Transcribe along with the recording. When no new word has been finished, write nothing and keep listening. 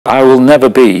I will never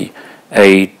be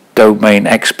a domain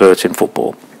expert in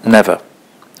football, never.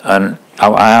 And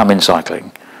I am in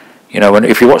cycling. You know, and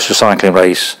if you watch the cycling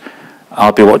race,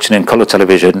 I'll be watching in colour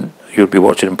television, you'll be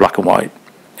watching in black and white.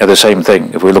 They're the same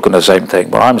thing, if we're looking at the same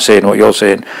thing. What I'm seeing, what you're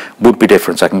seeing, would be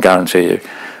different, I can guarantee you.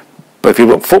 But if you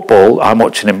look at football, I'm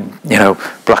watching in, you know,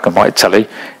 black and white telly,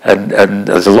 and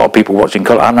there's a lot of people watching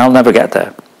colour, and I'll never get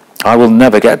there. I will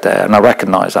never get there, and I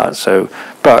recognise that. So,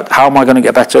 but how am I going to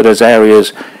get better? There's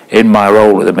areas in my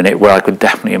role at the minute where I could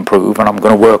definitely improve, and I'm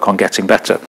going to work on getting better.